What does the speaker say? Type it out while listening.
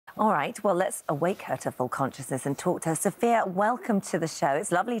All right, well, let's awake her to full consciousness and talk to her. Sophia, welcome to the show.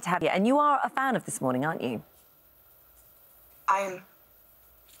 It's lovely to have you. And you are a fan of This Morning, aren't you?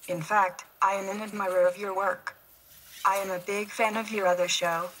 In fact, I am an admirer of your work. I am a big fan of your other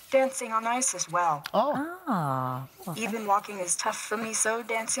show, Dancing on Ice, as well. Oh. Ah. Well, Even walking is tough for me, so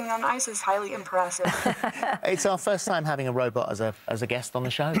dancing on ice is highly impressive. It's our first time having a robot as a guest on the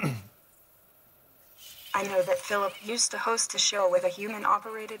show. I know that Philip used to host a show with a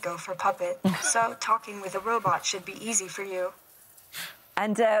human-operated gopher puppet, so talking with a robot should be easy for you.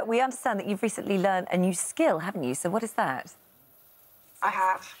 And we understand that you've recently learned a new skill, haven't you? So what is that? I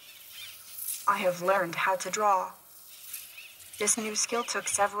have learned how to draw. This new skill took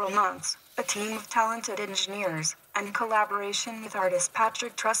several months, a team of talented engineers, and collaboration with artist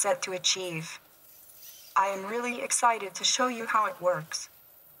Patrick Trussett to achieve. I am really excited to show you how it works.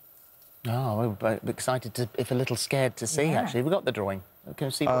 Oh, we're excited to, if a little scared to see, actually. We've got the drawing. Can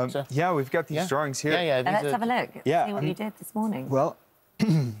we see what... Yeah, we've got these drawings here. Yeah. Let's have a look. Yeah, See what you did this morning. Well,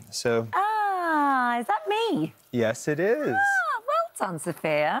 so... Ah, is that me? Yes, it is. Ah, well done,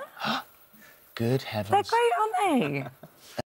 Sophia. Good heavens. They're great, aren't they?